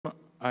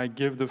I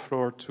give the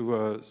floor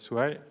to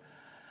Suhail.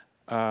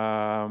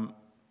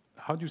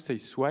 How do you say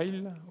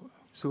Suhail?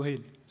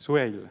 Suhail.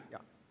 Suhail. Yeah.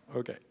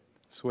 Okay.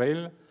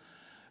 Suhail.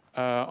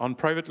 On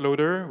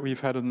Privateloader, we've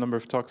had a number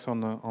of talks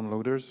on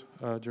loaders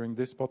during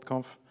this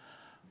PodConf,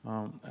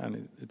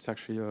 and it's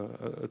actually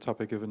a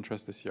topic of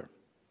interest this year.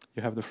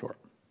 You have the floor.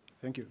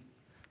 Thank you.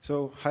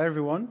 So, hi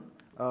everyone.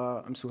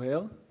 I'm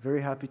Suhail.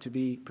 Very happy to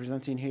be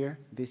presenting here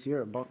this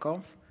year at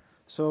PodConf.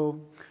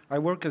 So, I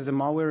work as a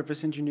malware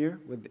reverse engineer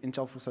with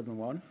Intel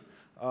 471.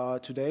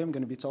 Today, I'm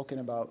going to be talking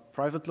about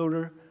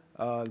Privateloader,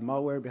 the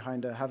malware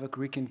behind the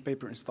Havoc-Wreaking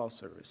paper install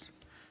service.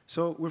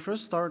 So we'll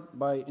first start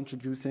by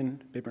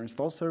introducing paper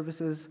install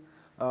services.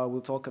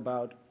 We'll talk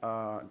about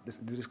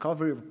the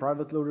discovery of a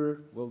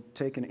Privateloader. We'll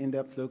take an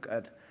in-depth look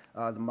at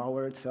the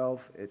malware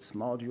itself, its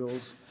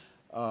modules,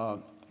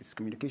 its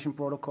communication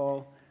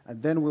protocol,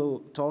 and then we'll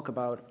talk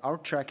about our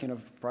tracking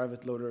of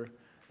Privateloader,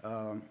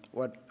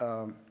 what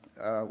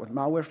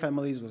malware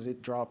families was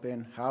it drop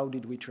in, how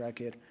did we track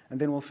it, and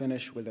then we'll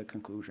finish with a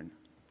conclusion.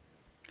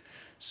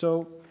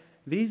 So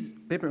these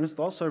paper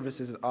install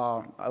services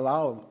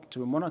allow to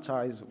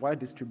monetize wide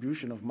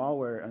distribution of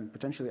malware and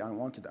potentially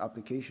unwanted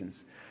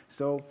applications.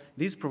 So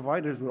these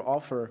providers will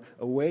offer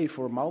a way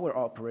for malware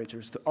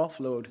operators to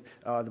offload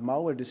the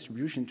malware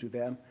distribution to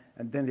them,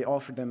 and then they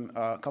offer them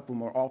a couple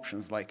more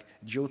options like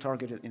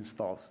geo-targeted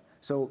installs.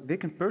 So they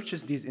can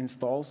purchase these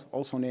installs,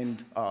 also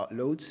named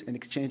loads, in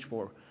exchange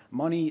for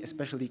money,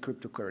 especially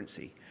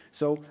cryptocurrency.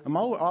 So a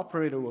malware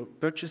operator will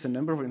purchase a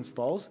number of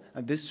installs,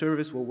 and this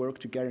service will work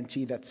to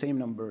guarantee that same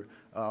number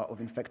of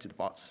infected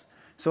bots.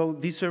 So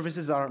these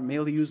services are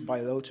mainly used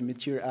by low to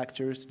mid-tier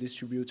actors to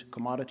distribute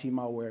commodity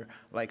malware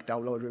like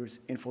downloaders,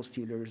 info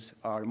stealers,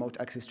 remote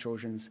access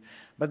Trojans.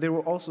 But there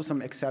were also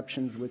some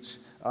exceptions which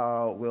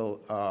we'll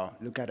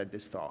look at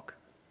this talk.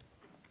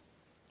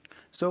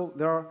 So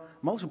there are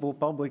multiple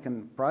public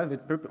and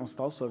private paper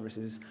install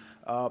services.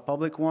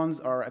 Public ones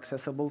are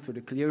accessible through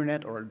the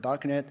ClearNet or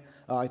darknet.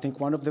 I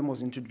think one of them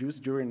was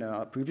introduced during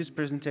a previous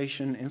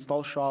presentation,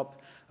 Install Shop.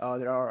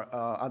 There are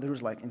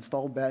others like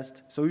Install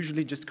Best. So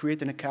usually just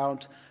create an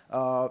account,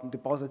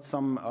 deposit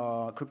some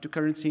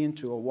cryptocurrency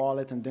into a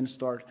wallet, and then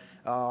start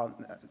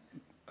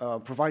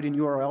providing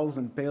URLs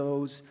and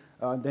payloads.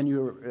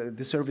 Then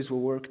the service will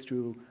work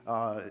to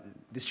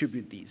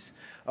distribute these.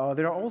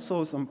 There are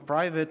also some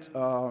private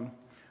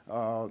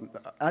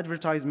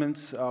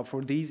advertisements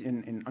for these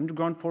in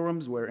underground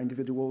forums where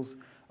individuals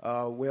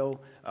will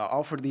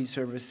offer these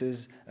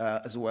services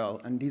as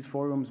well. And these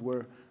forums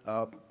will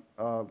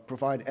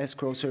provide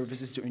escrow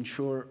services to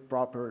ensure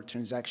proper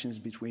transactions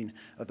between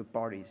the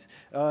parties.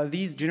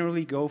 These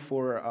generally go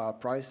for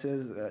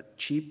prices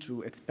cheap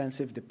to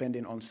expensive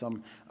depending on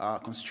some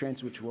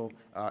constraints which we'll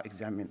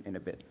examine in a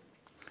bit.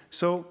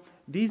 So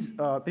these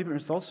paper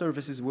install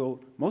services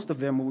most of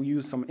them will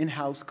use some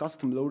in-house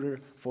custom loader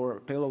for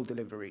payload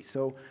delivery.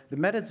 So the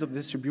methods of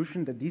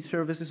distribution that these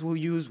services will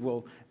use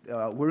will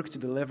work to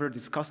deliver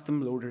this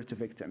custom loader to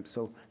victims.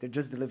 So they're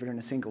just delivering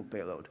a single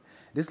payload.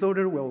 This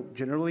loader will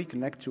generally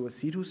connect to a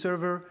C2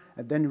 server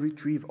and then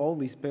retrieve all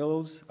these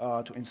payloads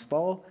to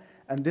install.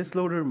 And this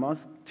loader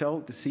must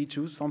tell the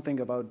C2 something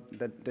about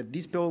that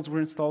these payloads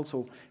were installed,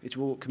 so it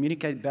will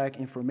communicate back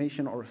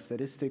information or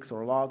statistics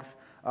or logs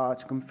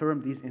to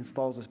confirm these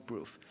installs as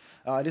proof.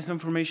 This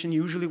information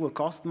usually will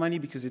cost money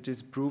because it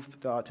is proof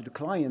to the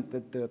client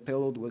that the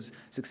payload was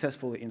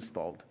successfully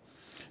installed.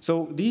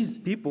 So these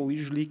people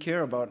usually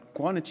care about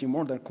quantity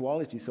more than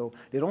quality. So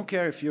they don't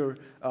care if your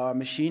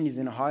machine is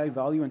in a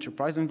high-value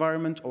enterprise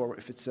environment or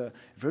if it's a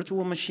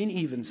virtual machine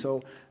even.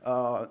 So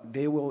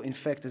they will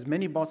infect as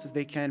many bots as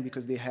they can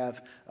because they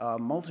have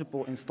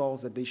multiple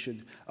installs that they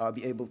should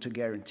be able to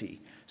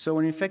guarantee. So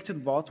an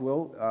infected bot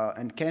will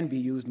and can be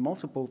used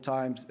multiple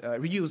times,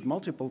 reused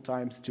multiple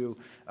times to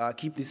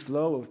keep this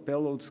flow of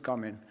payloads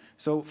coming.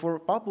 So for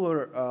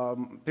popular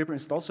paper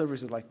install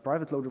services like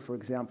Privateloader, for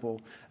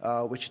example,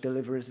 which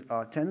delivers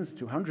tens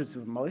to hundreds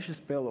of malicious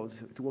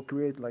payloads, it will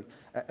create like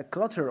a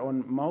clutter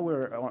on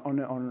malware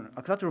on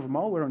a clutter of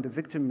malware on the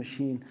victim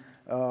machine,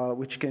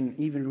 which can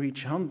even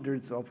reach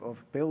hundreds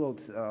of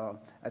payloads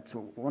at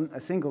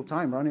a single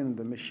time running on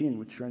the machine,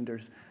 which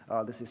renders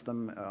the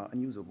system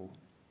unusable.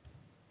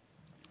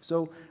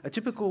 So a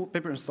typical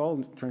paper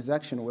install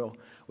transaction will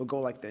go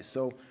like this.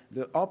 So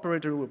the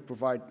operator will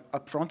provide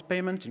upfront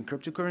payment in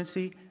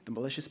cryptocurrency, the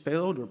malicious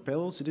payload or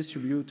payloads to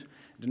distribute,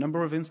 the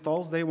number of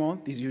installs they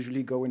want. These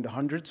usually go in the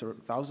hundreds or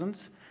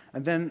thousands.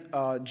 And then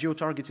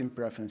geo-targeting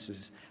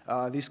preferences.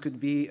 This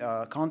could be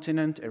a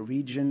continent, a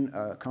region,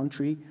 a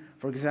country,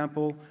 for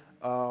example.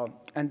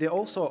 And they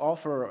also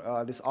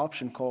offer this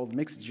option called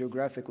mixed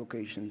geographic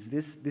locations.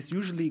 This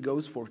usually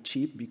goes for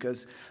cheap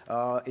because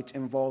it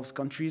involves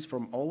countries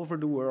from all over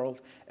the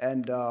world,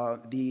 and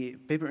the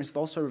paper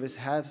install service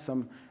has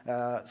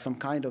some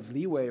kind of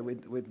leeway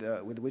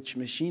with which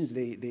machines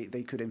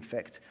they could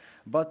infect.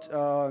 But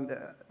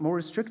more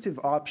restrictive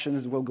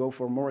options will go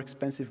for more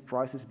expensive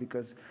prices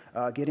because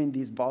getting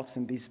these bots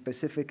in these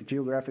specific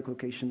geographic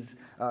locations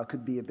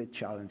could be a bit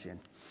challenging.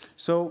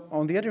 So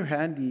on the other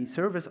hand, the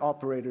service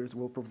operators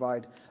will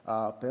provide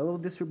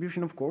payload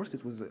distribution, of course.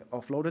 It was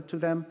offloaded to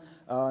them.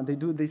 They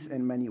do this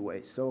in many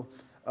ways. So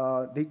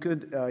they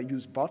could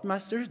use bot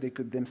masters. They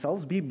could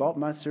themselves be bot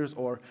masters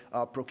or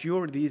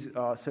procure these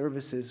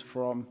services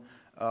from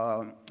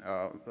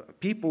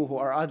people who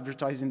are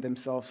advertising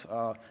themselves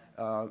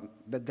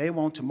that they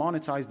want to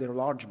monetize their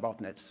large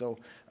botnets. So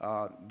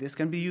this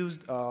can be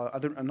used.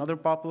 Another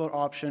popular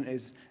option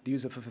is the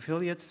use of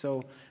affiliates.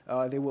 So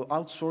they will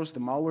outsource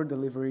the malware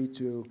delivery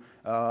to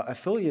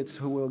affiliates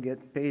who will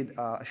get paid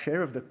a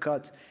share of the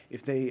cut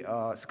if they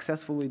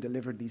successfully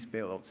deliver these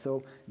payloads.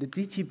 So the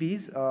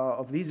TTPs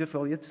of these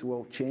affiliates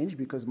will change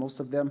because most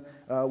of them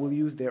will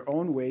use their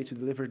own way to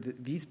deliver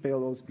these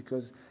payloads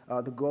because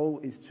the goal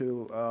is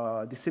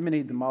to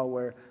disseminate the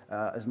malware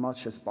as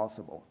much as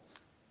possible.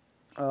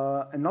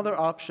 Another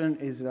option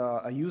is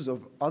a use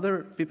of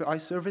other PPI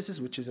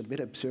services, which is a bit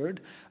absurd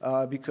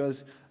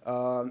because,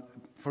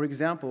 for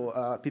example,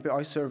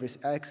 PPI service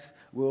X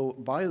will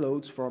buy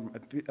loads from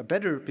a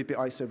better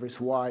PPI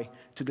service Y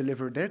to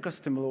deliver their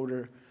custom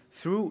loader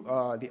through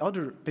the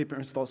other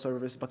pay-per-install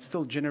service, but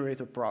still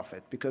generate a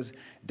profit because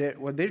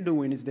what they're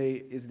doing is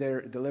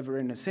they're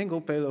delivering a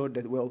single payload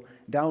that will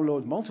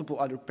download multiple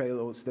other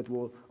payloads that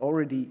will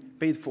already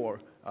paid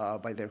for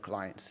by their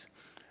clients.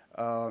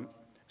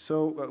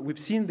 So we've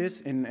seen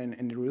this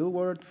in the real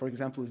world. For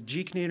example, the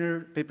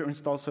gcleaner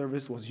pay-per-install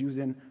service was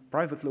using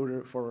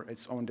Privateloader for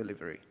its own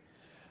delivery.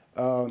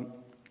 And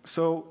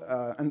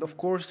of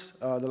course,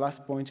 the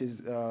last point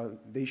is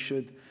they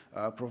should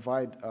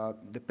provide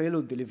the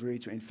payload delivery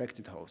to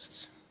infected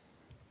hosts.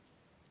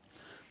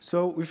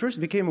 So we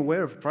first became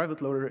aware of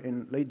Privateloader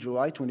in late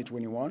July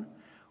 2021.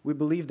 We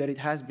believe that it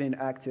has been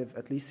active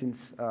at least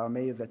since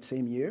May of that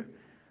same year.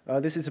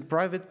 This is a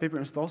private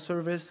pay-per-install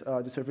service.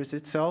 The service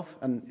itself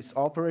and its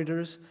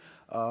operators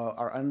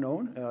are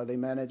unknown. They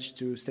managed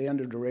to stay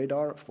under the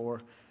radar for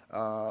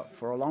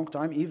a long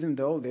time, even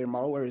though their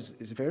malware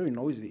is very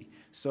noisy.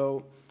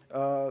 So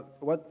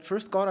what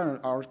first got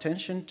our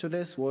attention to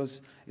this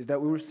is that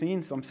we were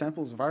seeing some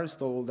samples of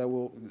Aristotle that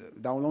will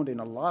download in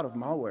a lot of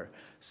malware.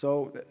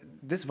 So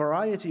this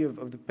variety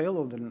of the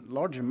payload and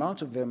large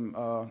amount of them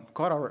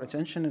caught our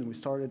attention, and we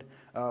started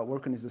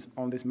working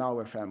on this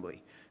malware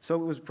family. So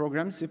it was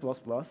programmed C++.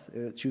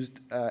 It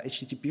used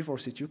HTTP for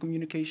C2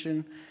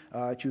 communication.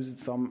 It used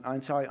some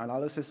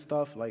anti-analysis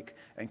stuff like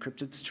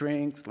encrypted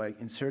strings, like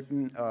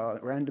inserting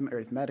random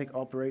arithmetic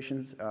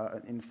operations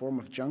in the form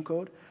of junk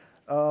code.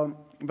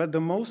 But the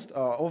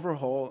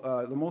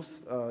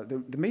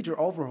major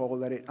overhaul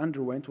that it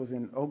underwent was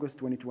in August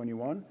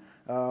 2021,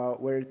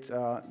 where it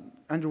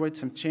underwent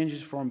some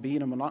changes from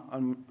being a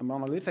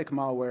monolithic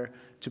malware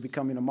to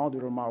becoming a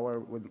modular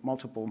malware with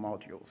multiple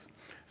modules.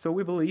 So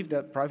we believe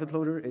that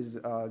Privateloader is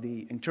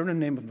the internal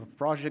name of the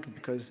project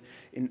because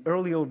in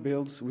earlier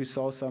builds we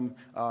saw some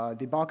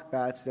debug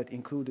paths that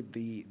included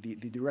the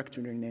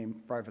directory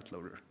name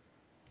Privateloader.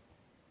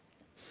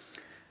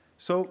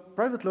 So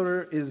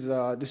Privateloader is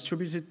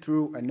distributed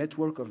through a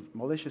network of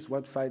malicious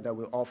websites that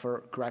will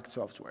offer cracked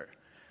software.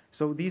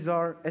 So these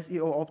are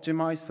SEO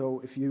optimized, so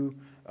if you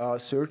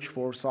search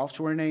for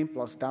software name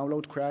plus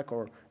download crack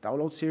or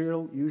download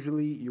serial,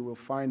 usually you will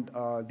find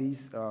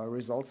these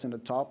results in the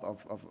top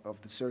of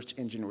the search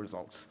engine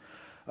results.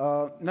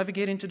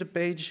 Navigating to the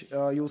page,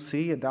 you'll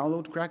see a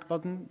download crack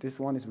button. This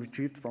one is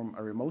retrieved from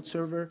a remote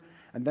server.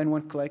 And then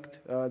when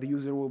clicked, the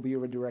user will be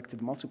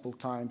redirected multiple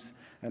times,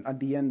 and at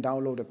the end,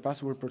 download a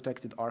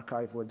password-protected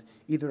archive with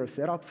either a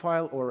setup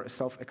file or a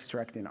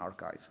self-extracting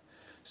archive.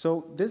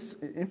 So this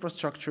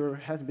infrastructure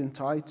has been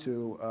tied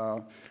to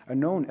a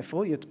known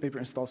affiliate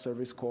pay-per-install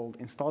service called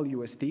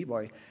InstallUSD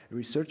by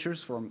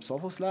researchers from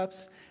Sophos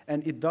Labs,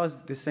 and it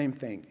does the same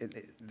thing.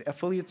 The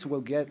affiliates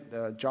will get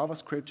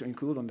JavaScript to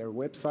include on their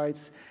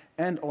websites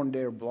and on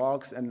their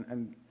blogs,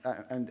 and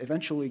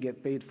eventually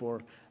get paid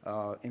for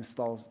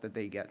installs that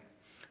they get.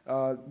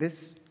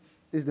 This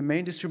is the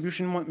main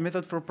distribution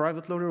method for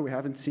Privateloader. We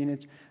haven't seen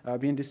it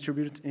being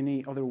distributed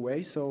any other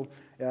way. So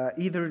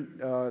either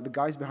the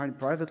guys behind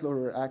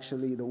Privateloader are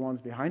actually the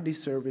ones behind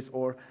this service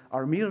or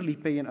are merely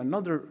paying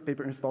another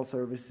pay-per-install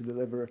service to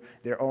deliver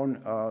their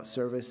own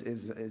service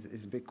is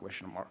a big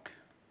question mark.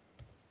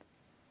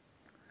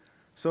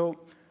 So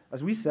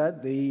as we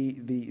said,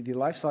 the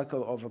life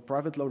cycle of a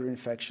Privateloader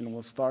infection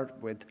will start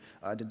with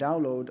the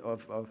download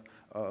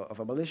of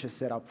a malicious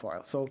setup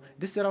file. So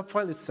this setup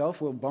file itself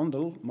will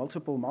bundle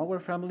multiple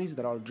malware families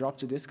that are dropped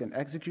to disk and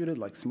executed,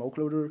 like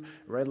SmokeLoader,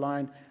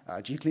 Redline,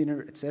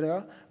 gcleaner,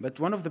 etc.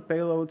 But one of the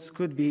payloads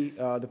could be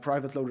the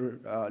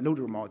Privateloader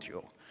loader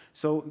module.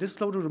 So this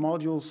loader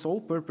module's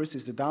sole purpose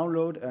is to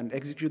download and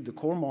execute the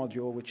core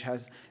module, which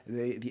has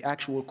the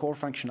actual core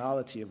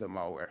functionality of the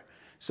malware.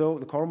 So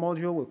the core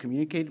module will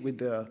communicate with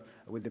the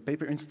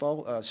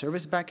pay-per-install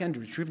service backend,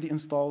 retrieve the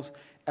installs,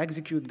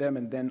 execute them,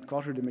 and then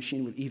clutter the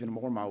machine with even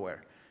more malware.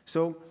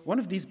 So one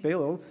of these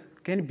payloads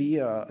can be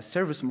a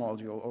service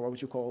module, or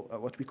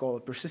what we call a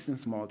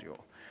persistence module.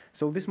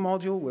 So this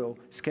module will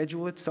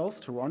schedule itself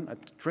to run at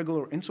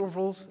regular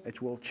intervals.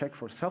 It will check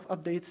for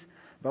self-updates,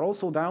 but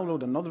also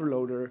download another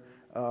loader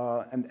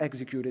and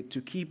execute it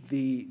to keep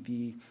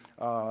the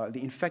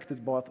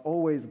infected bot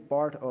always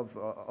part of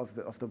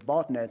the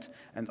botnet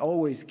and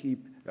always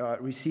keep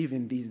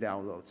receiving these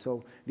downloads.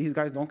 So these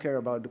guys don't care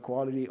about the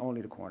quality,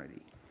 only the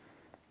quantity.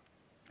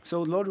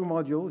 So the loader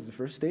module is the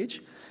first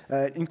stage.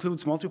 It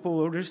includes multiple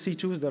loader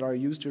C2s that are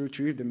used to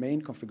retrieve the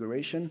main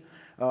configuration.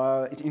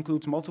 It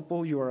includes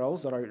multiple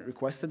URLs that are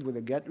requested with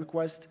a GET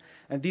request.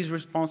 And these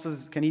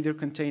responses can either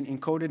contain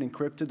encoded,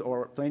 encrypted,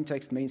 or plain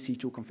text main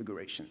C2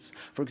 configurations.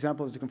 For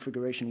example, is the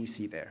configuration we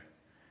see there.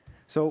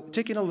 So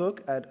taking a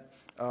look at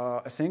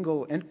a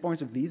single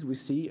endpoint of these, we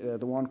see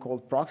the one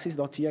called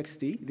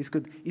proxies.txt. This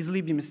could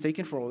easily be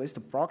mistaken for a list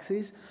of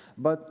proxies,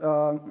 but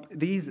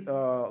these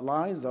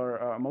lines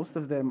are, most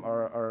of them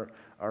are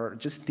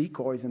just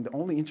decoys, and the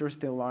only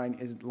interesting line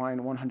is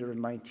line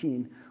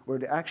 119, where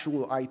the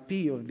actual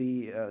IP of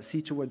the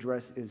C2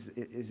 address is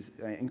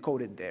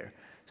encoded there.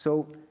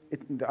 So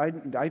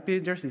the IP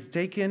address is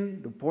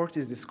taken, the port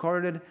is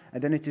discarded,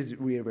 and then it is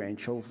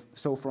rearranged.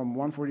 So from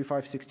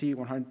 145.60,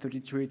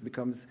 133, it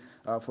becomes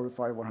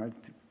 45,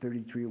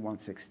 133,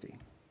 160.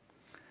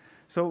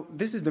 So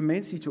this is the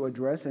main C2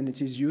 address, and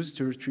it is used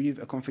to retrieve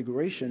a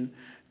configuration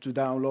to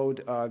download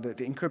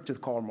the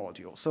encrypted core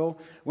module. So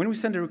when we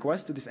send a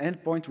request to this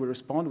endpoint, we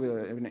respond with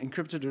an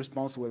encrypted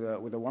response with a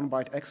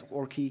 1-byte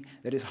XOR key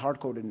that is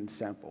hard-coded in the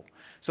sample.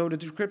 So the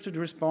decrypted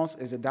response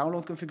is a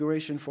download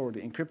configuration for the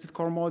encrypted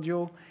core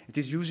module. It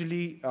is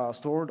usually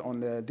stored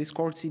on the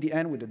Discord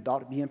CDN with the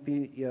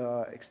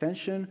 .bmp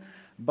extension,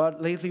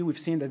 but lately we've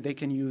seen that they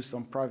can use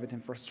some private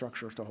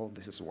infrastructure to hold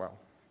this as well.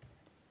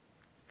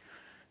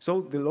 So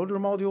the loader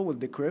module will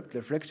decrypt,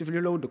 reflexively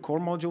load the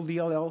core module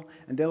DLL,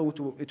 and then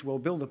it will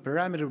build a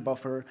parameter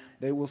buffer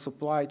that will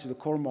supply to the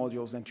core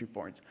module's entry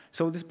point.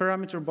 So this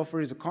parameter buffer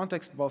is a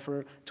context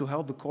buffer to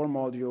help the core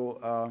module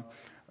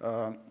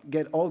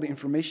get all the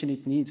information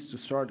it needs to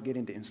start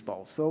getting the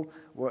install. So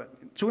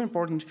two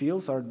important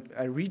fields are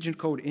a region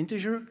code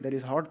integer that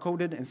is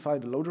hard-coded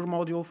inside the loader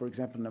module, for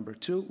example, number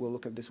 2. We'll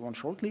look at this one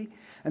shortly.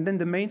 And then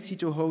the main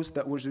C2 host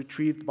that was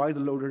retrieved by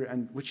the loader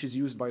and which is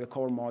used by the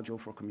core module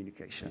for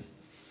communication.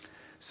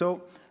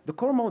 So the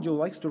core module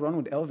likes to run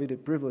with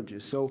elevated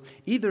privileges. So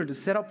either the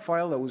setup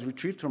file that was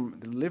retrieved from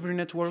the delivery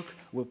network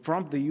will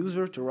prompt the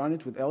user to run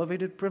it with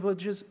elevated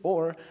privileges,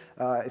 or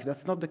if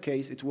that's not the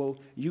case, it will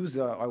use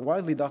a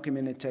widely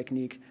documented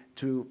technique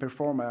to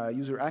perform a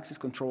user access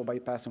control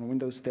bypass on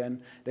Windows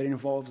 10 that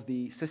involves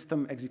the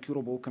system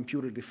executable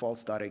computer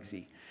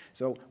defaults.exe.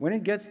 So when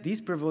it gets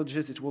these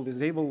privileges, it will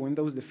disable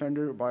Windows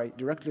Defender by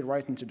directly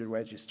writing to the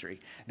registry.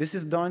 This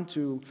is done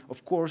to,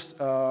 of course,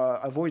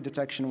 avoid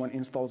detection when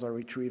installs are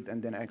retrieved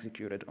and then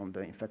executed on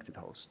the infected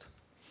host.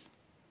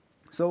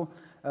 So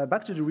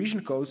back to the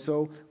region code.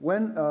 So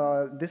when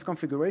this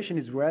configuration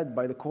is read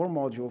by the core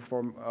module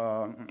from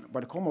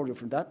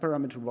that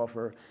parameter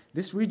buffer,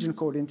 this region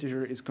code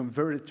integer is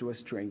converted to a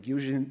string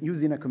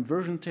using a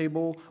conversion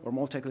table, or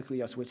more technically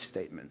a switch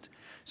statement.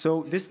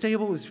 So this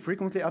table is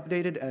frequently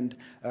updated, and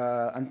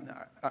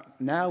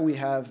now we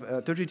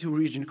have 32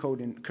 region code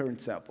in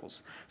current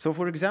samples. So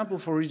for example,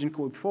 for region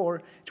code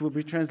 4, it will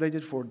be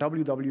translated for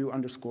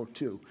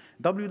WW_2.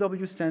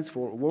 WW stands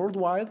for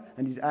worldwide,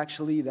 and is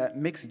actually that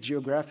mixed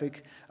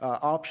geographic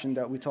option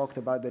that we talked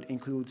about that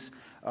includes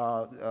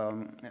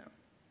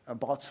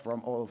bots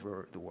from all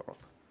over the world.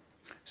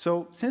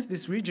 So since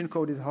this region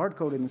code is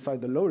hard-coded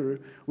inside the loader,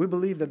 we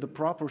believe that the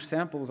proper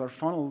samples are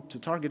funneled to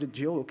targeted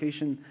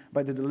geolocation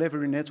by the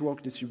delivery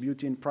network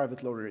distributing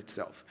Privateloader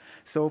itself.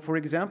 So for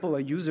example,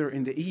 a user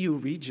in the EU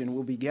region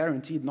will be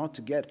guaranteed not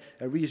to get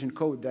a region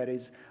code that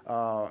is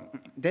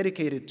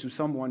dedicated to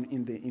someone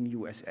in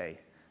USA.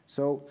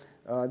 So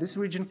this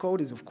region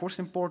code is of course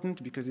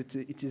important because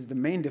it is the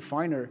main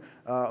definer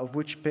of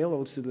which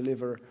payloads to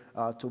deliver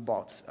to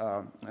bots.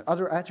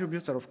 Other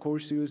attributes are of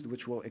course used,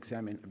 which we'll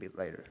examine a bit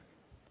later.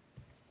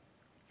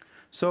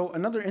 So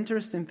another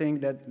interesting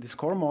thing that this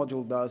core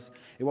module does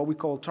is what we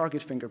call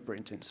target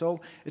fingerprinting. So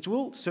it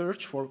will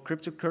search for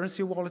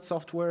cryptocurrency wallet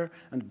software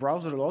and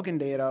browser login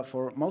data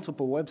for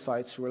multiple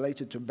websites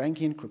related to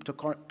banking,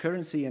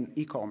 cryptocurrency, and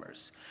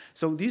e-commerce.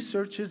 So these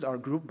searches are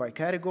grouped by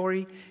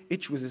category,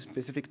 each with a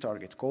specific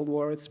target: cold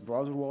wallets,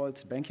 browser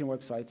wallets, banking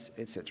websites,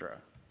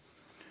 etc.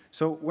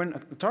 So when a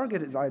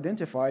target is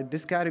identified,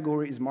 this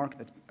category is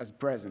marked as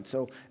present.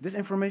 So this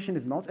information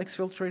is not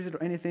exfiltrated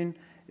or anything.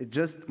 It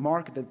just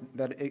marked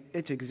that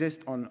it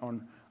exists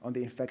on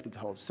the infected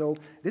host. So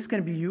this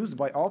can be used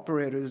by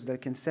operators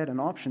that can set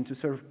an option to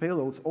serve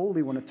payloads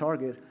only when a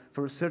target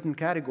for a certain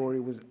category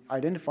was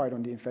identified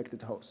on the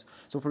infected host.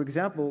 So for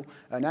example,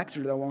 an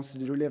actor that wants to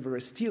deliver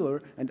a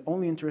stealer and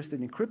only interested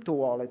in crypto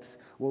wallets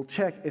will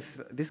check if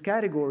this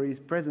category is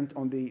present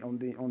on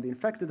the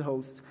infected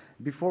hosts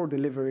before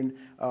delivering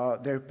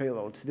their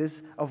payloads.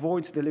 This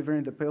avoids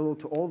delivering the payload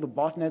to all the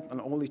botnet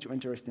and only to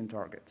interesting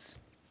targets.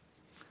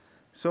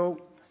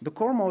 So The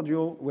core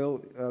module will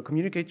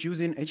communicate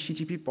using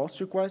HTTP post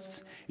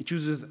requests. It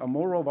uses a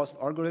more robust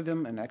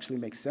algorithm and actually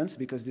makes sense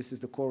because this is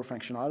the core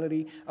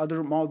functionality.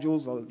 Other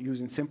modules are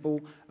using simple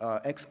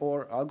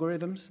XOR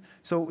algorithms.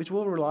 So it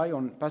will rely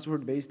on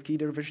password-based key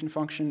derivation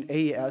function,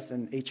 AES,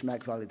 and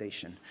HMAC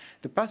validation.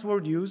 The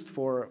password used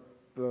for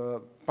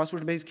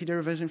password-based key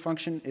derivation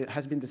function, it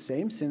has been the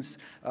same since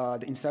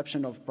the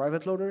inception of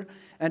Privateloader,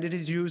 and it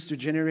is used to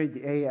generate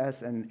the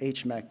AES and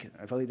HMAC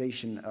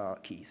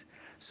validation keys.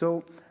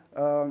 So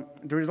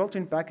the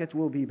resulting packet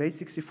will be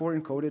base64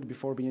 encoded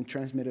before being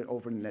transmitted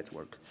over the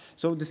network.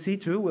 So the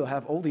C2 will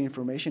have all the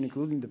information,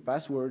 including the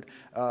password,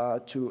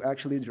 to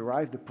actually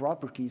derive the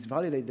proper keys,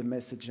 validate the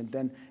message, and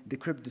then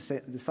decrypt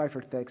the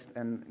ciphertext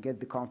and get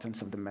the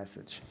contents of the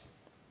message.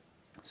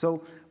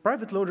 So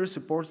Privateloader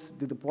supports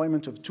the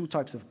deployment of two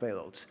types of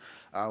payloads,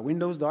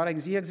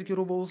 Windows.exe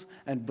executables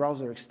and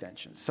browser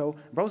extensions. So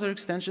browser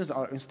extensions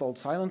are installed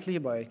silently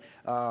by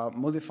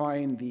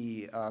modifying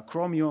the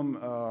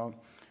Chromium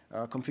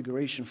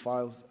configuration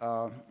files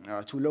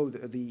to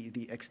load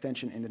the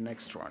extension in the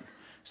next run.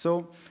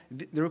 So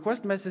the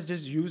request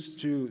messages used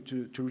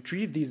to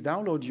retrieve these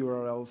download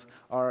URLs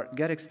are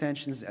get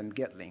extensions and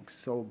get links.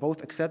 So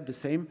both accept the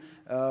same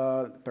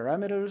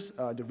parameters,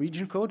 the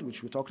region code,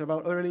 which we talked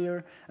about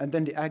earlier, and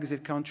then the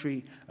exit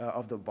country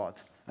of the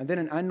bot. And then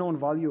an unknown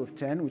value of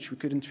 10, which we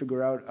couldn't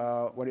figure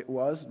out what it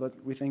was, but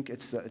we think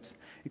it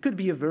could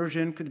be a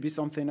version, could be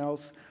something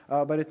else,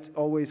 but it's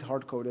always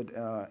hard-coded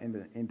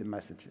in the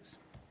messages.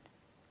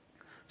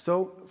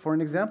 So for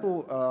an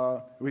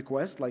example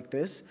request like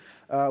this,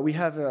 we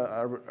have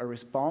a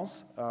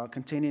response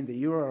containing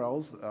the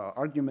URLs,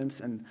 arguments,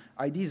 and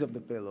IDs of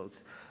the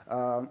payloads.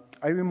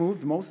 I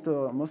removed most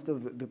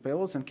of the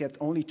payloads and kept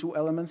only 2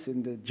 elements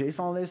in the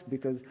JSON list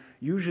because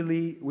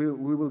usually we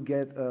will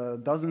get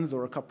dozens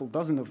or a couple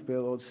dozen of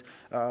payloads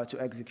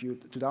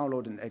to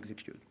download and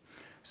execute.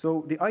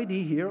 So the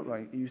ID here,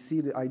 like you see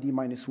the ID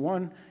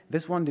 -1,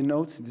 this one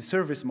denotes the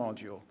service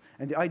module.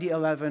 And the ID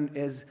 11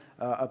 is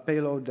a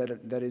payload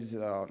that is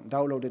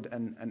downloaded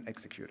and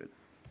executed.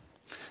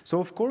 So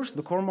of course,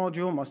 the core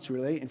module must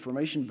relay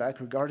information back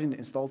regarding the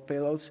installed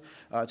payloads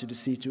to the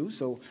C2,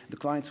 so the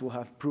clients will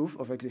have proof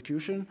of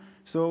execution.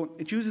 So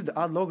it uses the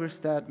add logger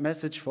stat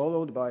message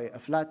followed by a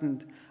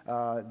flattened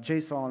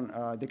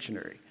JSON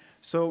dictionary.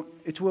 So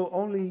it will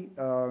only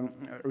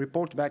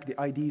report back the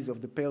IDs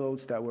of the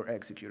payloads that were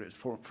executed.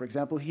 For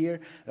example, here,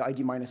 the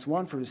ID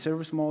 -1 for the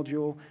service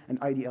module and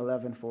ID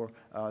 11 for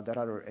that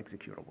other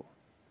executable.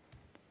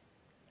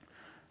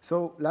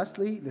 So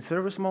lastly, the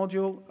service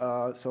module.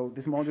 So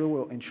this module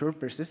will ensure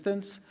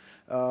persistence.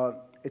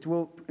 It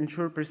will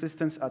ensure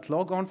persistence at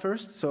logon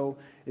first. So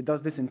it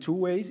does this in 2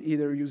 ways,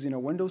 either using a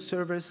Windows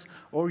service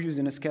or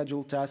using a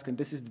scheduled task. And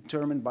this is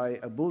determined by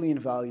a Boolean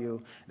value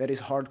that is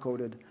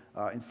hard-coded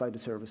inside the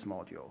service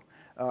module.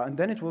 And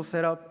then it will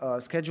set up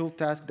a scheduled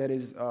task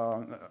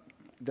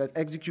that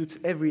executes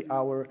every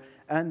hour,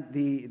 and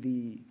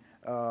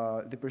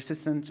the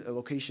persistent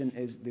location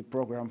is the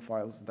program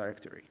files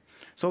directory.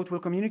 So it will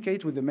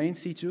communicate with the main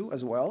C2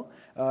 as well,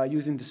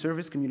 using the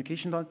service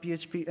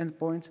communication.php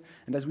endpoint.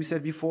 And as we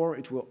said before,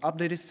 it will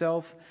update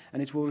itself,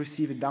 and it will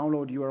receive a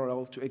download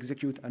URL to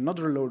execute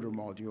another loader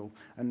module.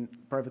 And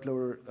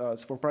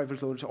for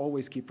Privateloader to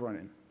always keep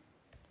running.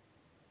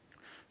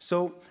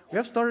 So we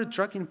have started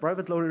tracking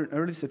Privateloader in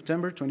early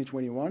September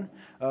 2021.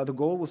 The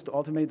goal was to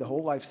automate the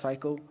whole life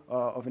cycle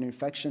of an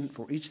infection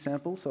for each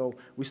sample. So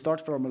we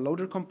start from a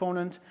loader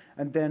component,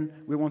 and then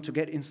we want to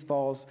get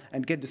installs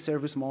and get the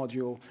service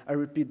module. I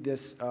repeat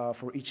this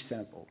for each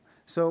sample.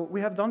 So we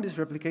have done this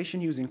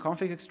replication using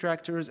config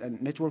extractors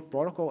and network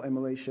protocol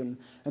emulation,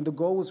 and the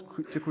goal was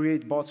to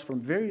create bots from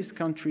various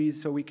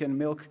countries so we can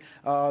milk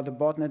the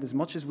botnet as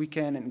much as we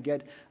can and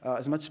get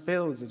as much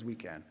payloads as we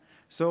can.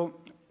 So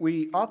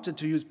we opted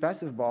to use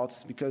passive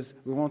bots because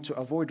we want to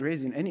avoid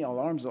raising any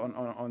alarms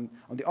on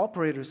the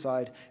operator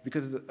side,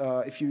 because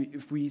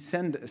if we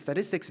send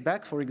statistics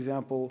back, for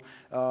example,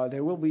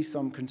 there will be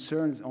some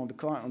concerns on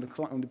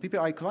the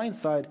PPI client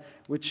side,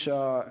 which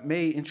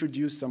may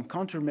introduce some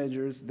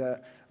countermeasures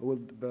that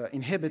will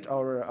inhibit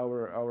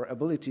our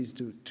abilities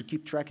to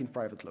keep tracking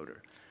Privateloader.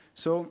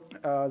 So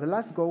the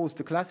last goal was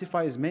to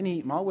classify as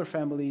many malware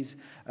families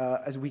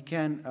as we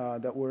can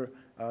that were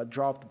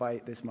dropped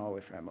by this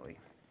malware family.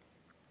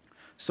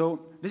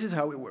 So this is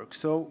how it works.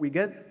 So we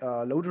get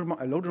a loader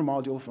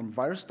module from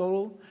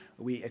VirusTotal.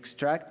 We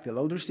extract the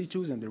loader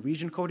C2s and the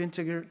region code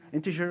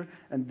integer,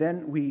 and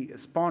then we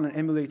spawn an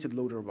emulated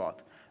loader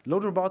bot.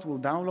 Loader bot will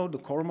download the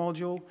core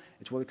module.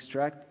 It will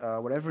extract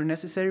whatever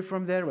necessary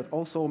from there, but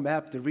also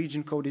map the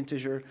region code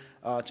integer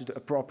to the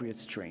appropriate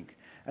string.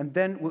 And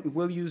then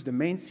we'll use the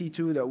main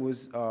C2 that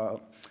was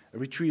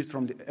retrieved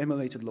from the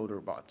emulated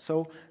loader bot.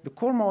 So the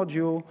core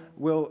module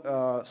will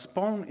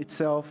spawn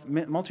itself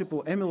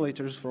multiple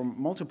emulators from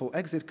multiple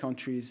exit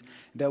countries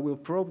that will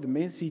probe the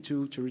main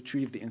C2 to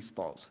retrieve the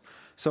installs.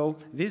 So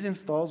these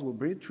installs will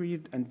be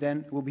retrieved and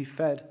then will be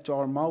fed to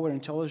our malware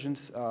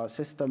intelligence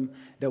system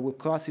that will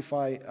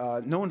classify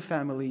known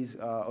families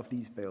of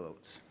these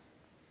payloads.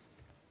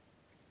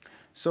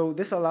 So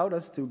this allowed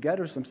us to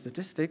gather some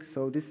statistics.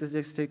 So these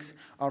statistics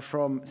are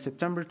from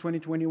September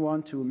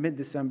 2021 to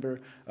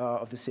mid-December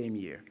of the same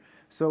year.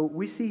 So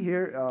we see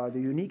here the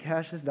unique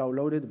hashes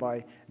downloaded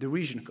by the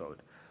region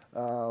code.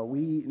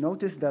 We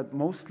noticed that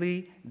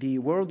mostly the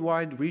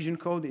worldwide region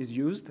code is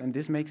used, and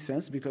this makes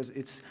sense because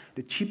it's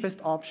the cheapest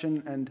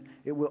option and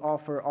it will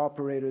offer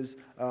operators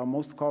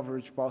most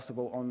coverage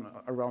possible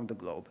around the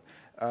globe.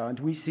 And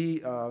we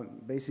see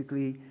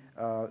basically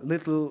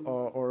little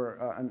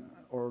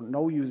or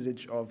no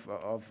usage of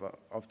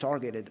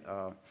targeted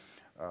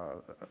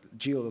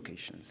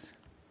geolocations.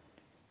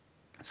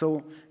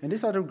 So in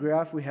this other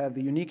graph, we have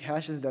the unique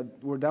hashes that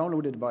were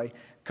downloaded by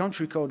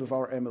country code of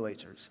our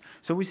emulators.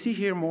 So we see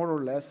here more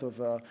or less of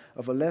a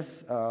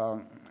less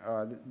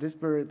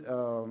disparate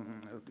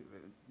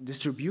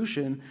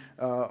distribution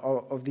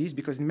of these,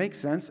 because it makes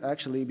sense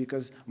actually,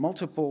 because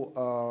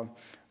multiple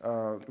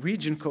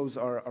region codes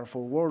are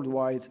for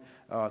worldwide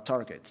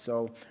targets.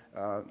 So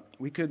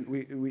we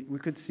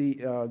could see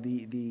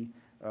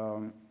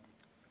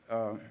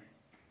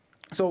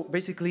so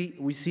basically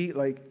we see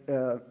like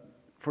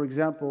for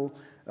example,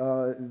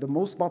 the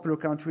most popular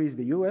country is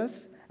the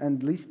US,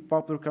 and least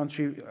popular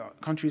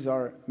countries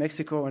are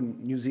Mexico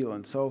and New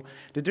Zealand. So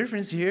the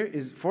difference here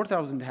is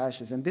 4,000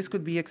 hashes, and this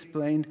could be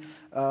explained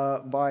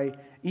by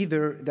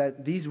either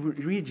that these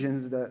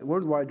regions, the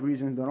worldwide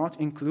regions, do not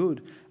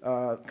include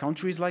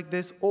countries like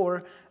this,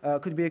 or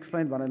could be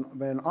explained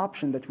by an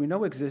option that we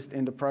know exists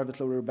in the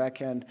Privateloader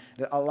backend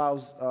that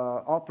allows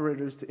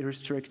operators to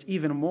restrict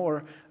even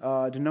more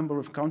the number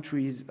of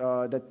countries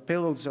that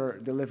payloads are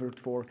delivered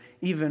for,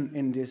 even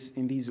in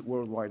these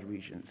worldwide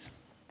regions.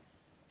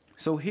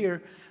 So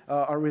here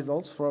are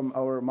results from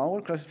our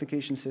malware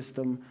classification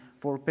system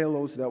for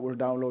payloads that were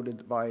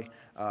downloaded by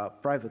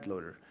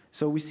Privateloader.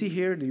 So we see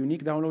here the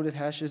unique downloaded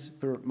hashes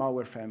per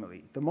malware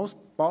family. The most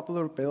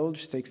popular payload,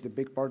 which takes the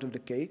big part of the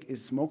cake,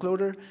 is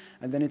SmokeLoader,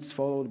 and then it's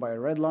followed by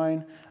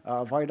Redline,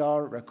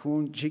 Vidar,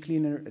 Raccoon,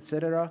 GCleaner,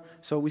 etc.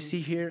 So we see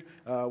here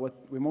what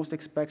we most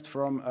expect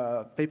from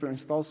paper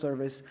install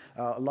service,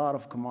 a lot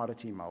of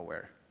commodity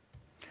malware.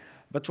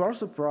 But to our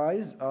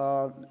surprise,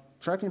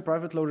 tracking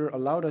Privateloader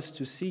allowed us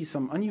to see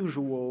some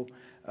unusual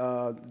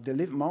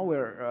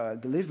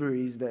malware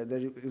deliveries that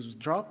it was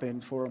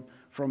dropping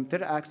from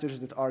threat actors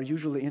that are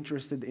usually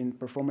interested in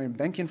performing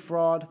banking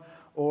fraud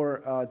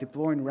or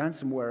deploying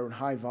ransomware on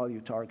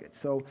high-value targets.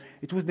 So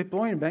it was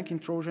deploying banking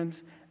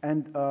Trojans,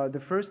 and the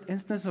first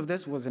instance of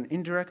this was an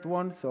indirect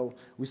one. So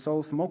we saw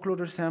a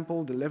SmokeLoader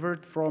sample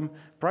delivered from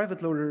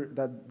Privateloader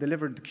that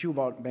delivered the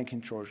QBot banking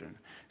Trojan.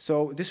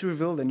 So this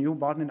revealed a new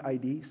botnet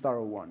ID,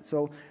 *01.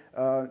 So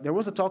there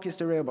was a talk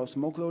yesterday about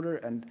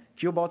SmokeLoader, and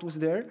QBot was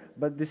there,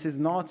 but this is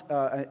not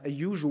a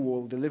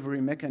usual delivery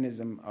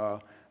mechanism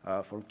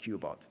for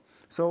QBot.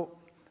 So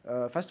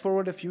fast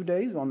forward a few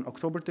days, on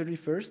October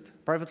 31st,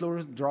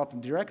 Privateloader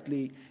dropped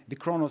directly the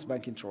Kronos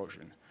banking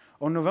Trojan.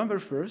 On November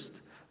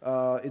 1st,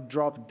 it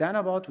dropped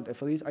Danabot with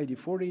affiliate ID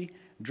 40,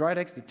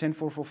 Dridex, the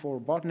 10444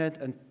 botnet,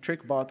 and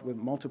TrickBot with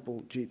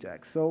multiple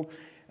GTAGs. So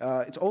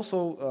it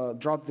also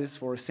dropped this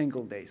for a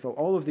single day. So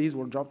all of these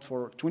were dropped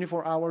for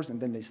 24 hours, and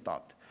then they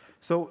stopped.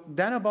 So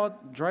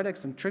Danabot,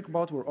 Dridex, and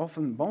TrickBot were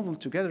often bundled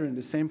together in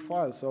the same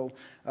file. So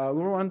we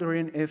were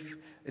wondering if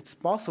it's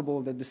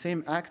possible that the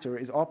same actor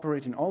is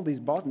operating all these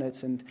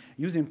botnets and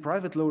using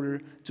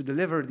Privateloader to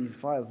deliver these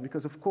files,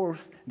 because of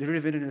course,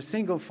 delivering in a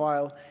single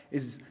file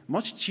is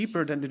much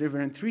cheaper than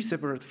delivering 3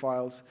 separate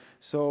files.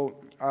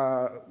 So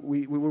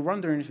we were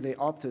wondering if they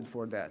opted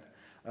for that.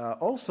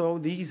 Also,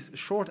 these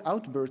short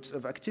outbursts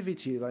of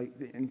activity, like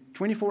in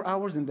 24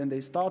 hours and then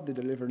they stop, they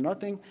deliver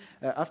nothing.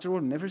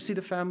 Afterward, never see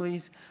the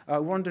families.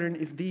 Wondering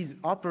if these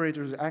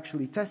operators are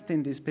actually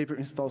testing this paper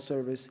install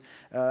service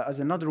as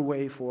another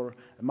way for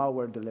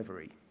malware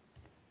delivery.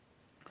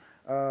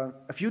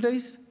 A few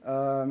days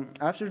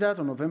after that,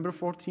 on November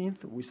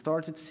 14th, we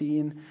started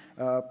seeing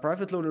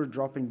Privateloader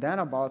dropping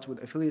Danabot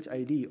with affiliate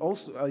ID,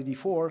 also ID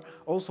 4,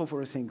 also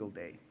for a single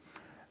day.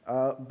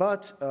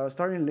 But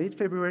starting late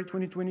February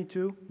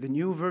 2022, the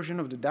new version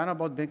of the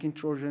Danabot banking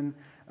Trojan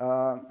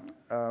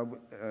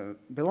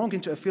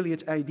belonging to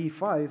affiliate ID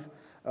 5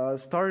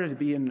 started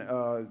being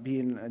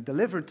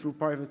delivered through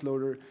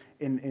Privateloader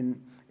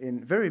in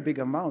very big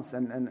amounts,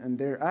 and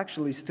they're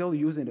actually still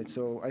using it.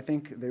 So I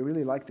think they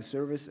really like the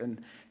service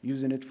and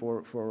using it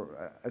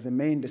as a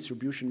main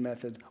distribution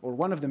method, or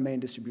one of the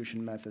main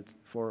distribution methods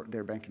for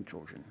their banking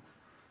Trojan.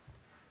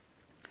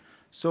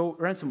 So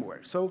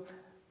ransomware. So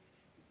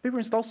paper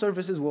install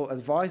services will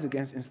advise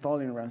against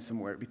installing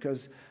ransomware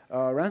because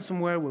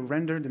ransomware will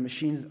render the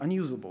machines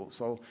unusable.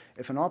 So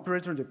if an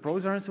operator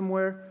deploys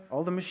ransomware,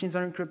 all the machines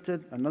are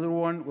encrypted. Another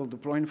one will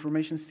deploy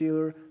information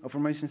stealer.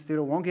 Information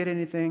stealer won't get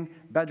anything.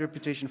 Bad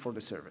reputation for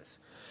the service.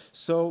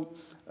 So,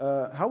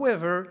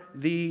 however,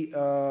 the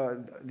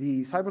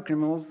cyber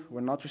criminals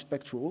will not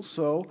respect rules.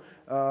 So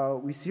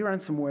we see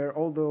ransomware,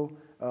 although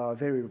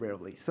very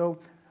rarely. So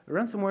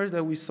ransomware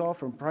that we saw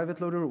from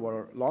Privateloader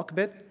were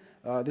Lockbit.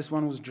 This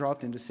one was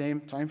dropped in the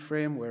same time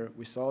frame where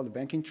we saw the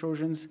banking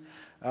Trojans.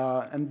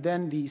 And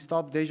then the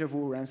Stop Deja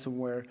Vu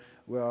ransomware,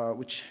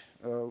 which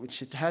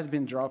it has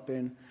been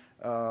dropping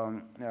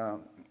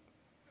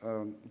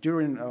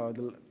during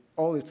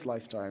all its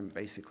lifetime,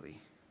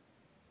 basically.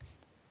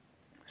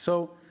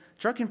 So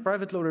tracking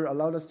Privateloader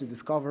allowed us to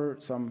discover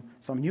some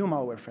new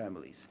malware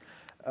families.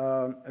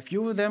 A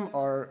few of them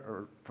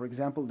are, for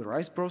example, the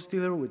Rice Pro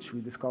Stealer, which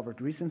we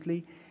discovered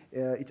recently.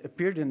 It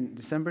appeared in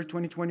December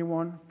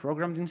 2021,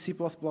 programmed in C++,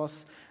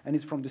 and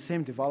is from the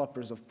same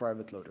developers of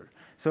Privateloader.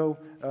 So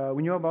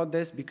we knew about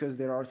this because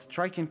there are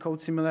striking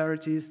code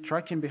similarities,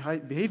 striking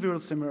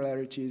behavioral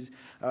similarities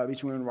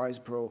between Rice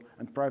Pro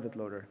and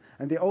Privateloader.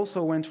 And they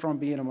also went from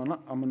being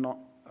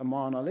a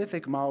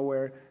monolithic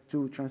malware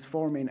to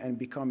transforming and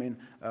becoming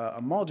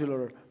a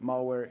modular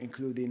malware,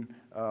 including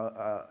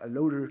a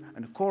loader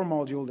and a core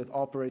module that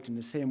operate in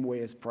the same way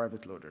as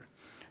Privateloader.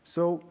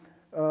 So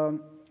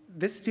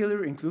this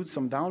stealer includes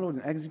some download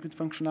and execute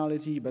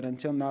functionality, but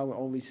until now, we've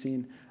only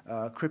seen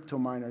crypto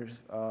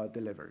miners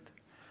delivered.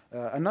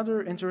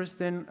 Another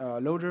interesting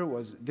loader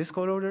was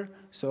DiscoLoader.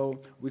 So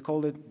we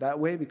called it that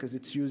way because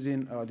it's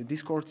using the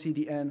Discord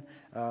CDN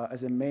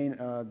as a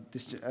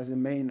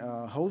main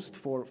host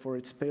for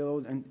its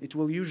payload, and it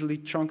will usually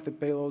chunk the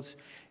payloads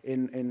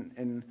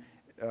in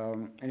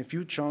a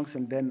few chunks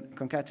and then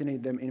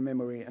concatenate them in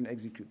memory and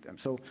execute them.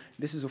 So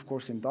this is, of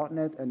course, in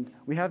 .NET, and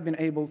we have been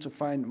able to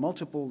find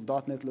multiple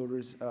 .NET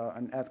loaders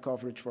and add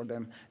coverage for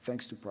them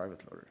thanks to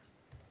Privateloader.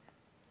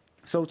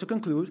 So to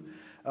conclude,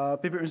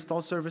 paper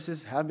install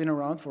services have been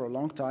around for a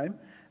long time.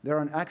 They're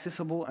an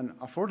accessible and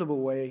affordable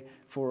way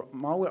for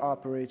malware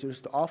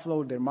operators to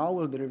offload their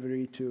malware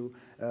delivery to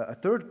a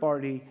third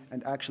party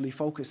and actually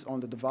focus on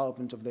the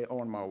development of their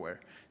own malware.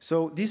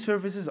 So these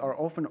services are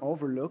often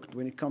overlooked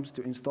when it comes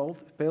to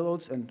installed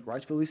payloads, and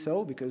rightfully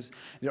so, because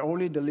they're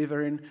only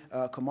delivering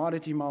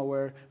commodity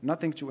malware,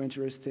 nothing too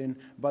interesting.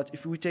 But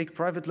if we take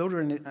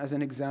Privateloader as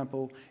an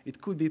example,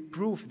 it could be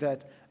proof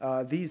that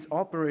these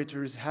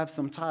operators have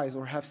some ties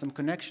or have some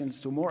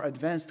connections to more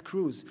advanced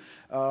crews,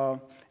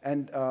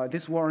 and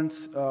this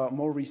warrants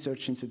more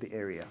research into the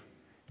area.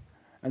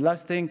 And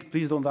last thing,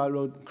 please don't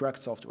download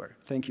cracked software.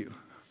 Thank you.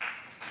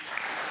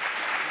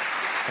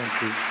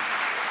 Thank you.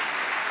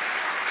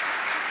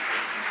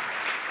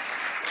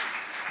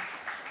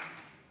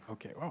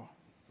 Okay, wow.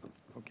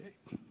 Okay.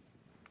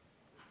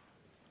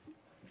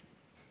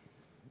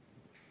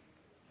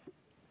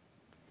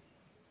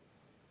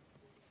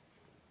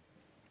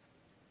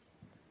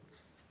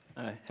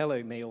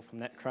 Hello, Mail from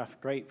Netcraft.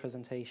 Great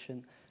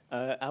presentation.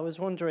 I was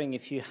wondering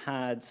if you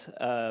had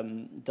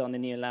done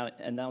any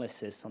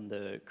analysis on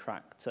the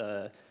cracked,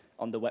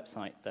 on the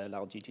website that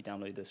allowed you to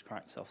download those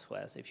cracked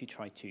softwares. If you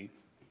try to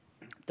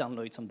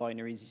download some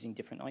binaries using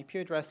different IP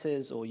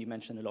addresses, or you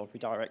mentioned a lot of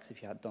redirects,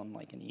 if you had done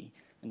like any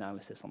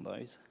analysis on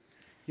those.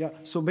 Yeah,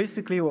 so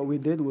basically what we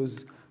did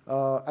was,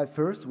 at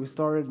first, we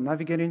started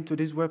navigating to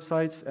these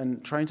websites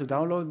and trying to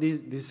download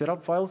these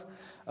setup files,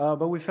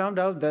 but we found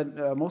out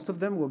that most of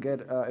them will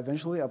get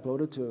eventually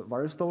uploaded to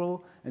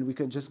VirusTotal, and we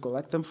can just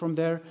collect them from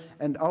there.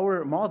 And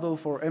our model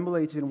for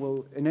emulating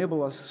will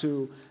enable us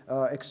to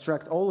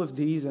extract all of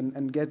these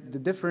and get the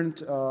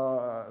different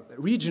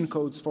region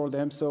codes for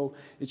them. So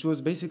it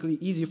was basically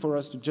easy for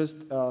us to just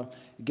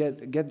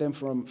get them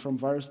from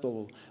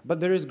VirusTotal. But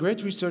there is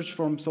great research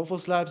from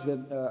Sophos Labs that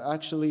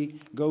actually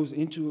goes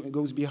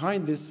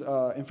behind this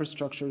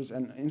infrastructure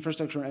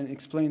and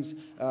explains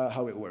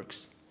how it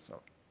works.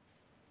 So.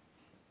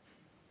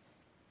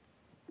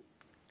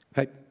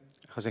 Hi,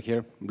 Jose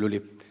here,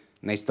 Bluely.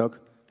 Nice talk,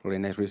 really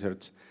nice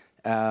research.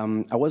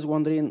 I was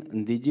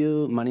wondering, did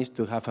you manage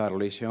to have a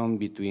relation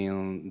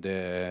between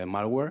the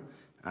malware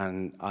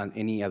and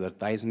any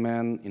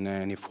advertisement in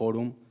any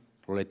forum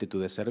related to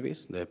the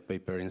service, the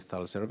paper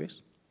install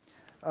service?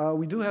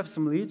 We do have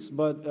some leads,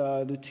 but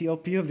the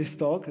TLP of this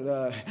talk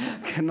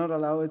cannot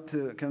allow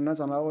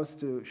us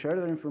to share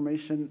that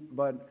information.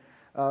 But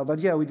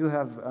yeah, we do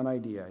have an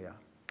idea.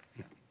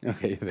 Yeah.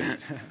 Okay,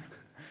 thanks.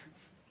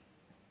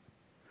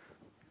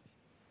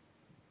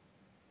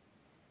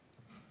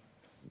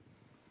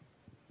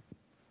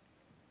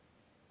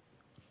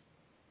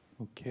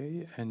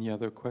 Okay, any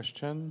other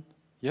question?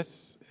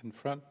 Yes, in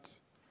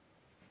front.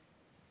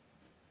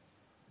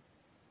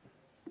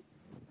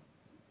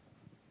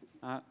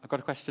 I've got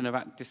a question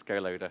about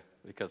DiscoLoader,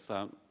 because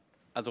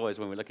as always,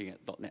 when we're looking at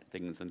 .NET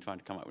things and trying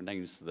to come up with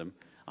names to them,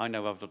 I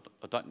know of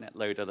a .NET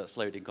loader that's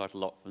loading quite a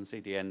lot from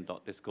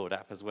cdn.discord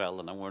app as well,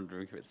 and I'm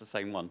wondering if it's the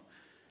same one.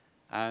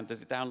 And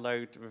does it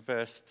download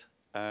reversed,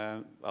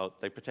 well,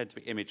 they pretend to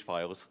be image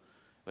files,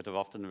 but are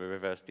often a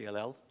reverse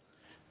DLL?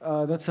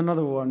 That's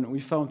another one we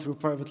found through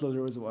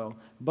Privateloader as well.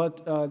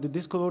 But the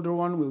DiscoLoader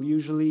one will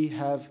usually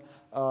have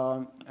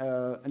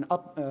an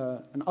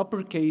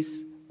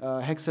uppercase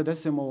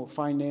hexadecimal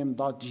file name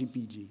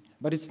 .gpg,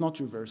 but it's not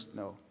reversed,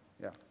 no.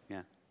 Yeah.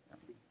 Yeah.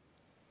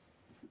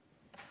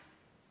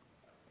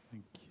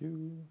 Thank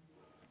you.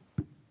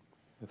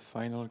 The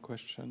final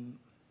question.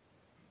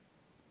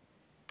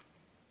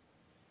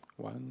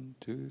 1,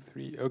 2,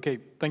 3. Okay,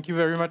 thank you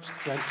very much,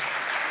 Sven.